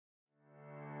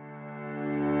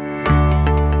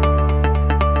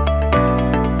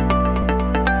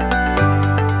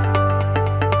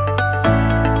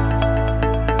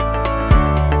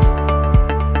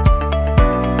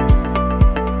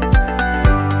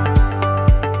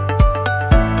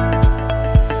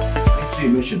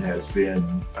mission has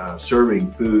been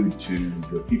serving food to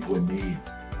the people in need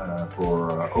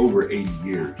for over 80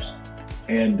 years.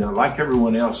 And like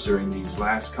everyone else during these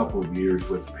last couple of years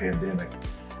with the pandemic,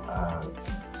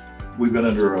 we've been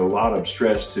under a lot of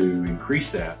stress to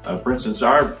increase that. For instance,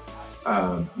 our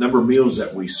number of meals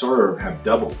that we serve have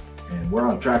doubled, and we're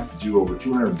on track to do over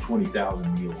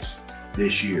 220,000 meals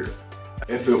this year.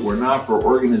 If it were not for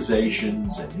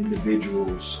organizations and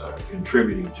individuals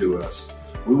contributing to us,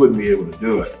 we wouldn't be able to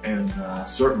do it. And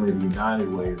certainly the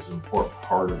United Way is an important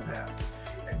part of that.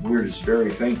 And we're just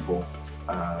very thankful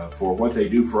for what they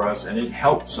do for us, and it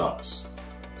helps us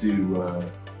to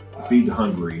feed the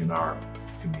hungry in our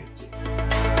community.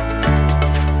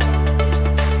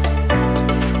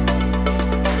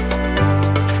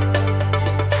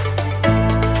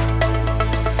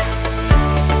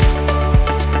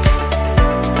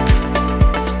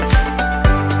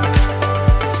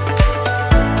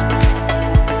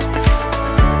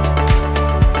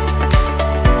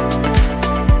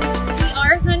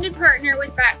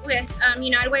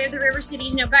 United Way of the River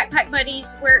Cities. Backpack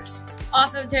Buddies works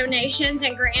off of donations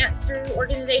and grants through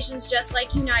organizations just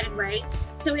like United Way.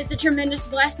 So it's a tremendous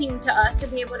blessing to us to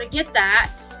be able to get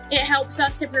that. It helps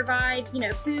us to provide,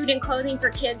 food and clothing for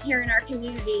kids here in our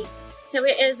community. So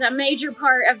it is a major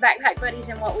part of Backpack Buddies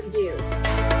and what we do.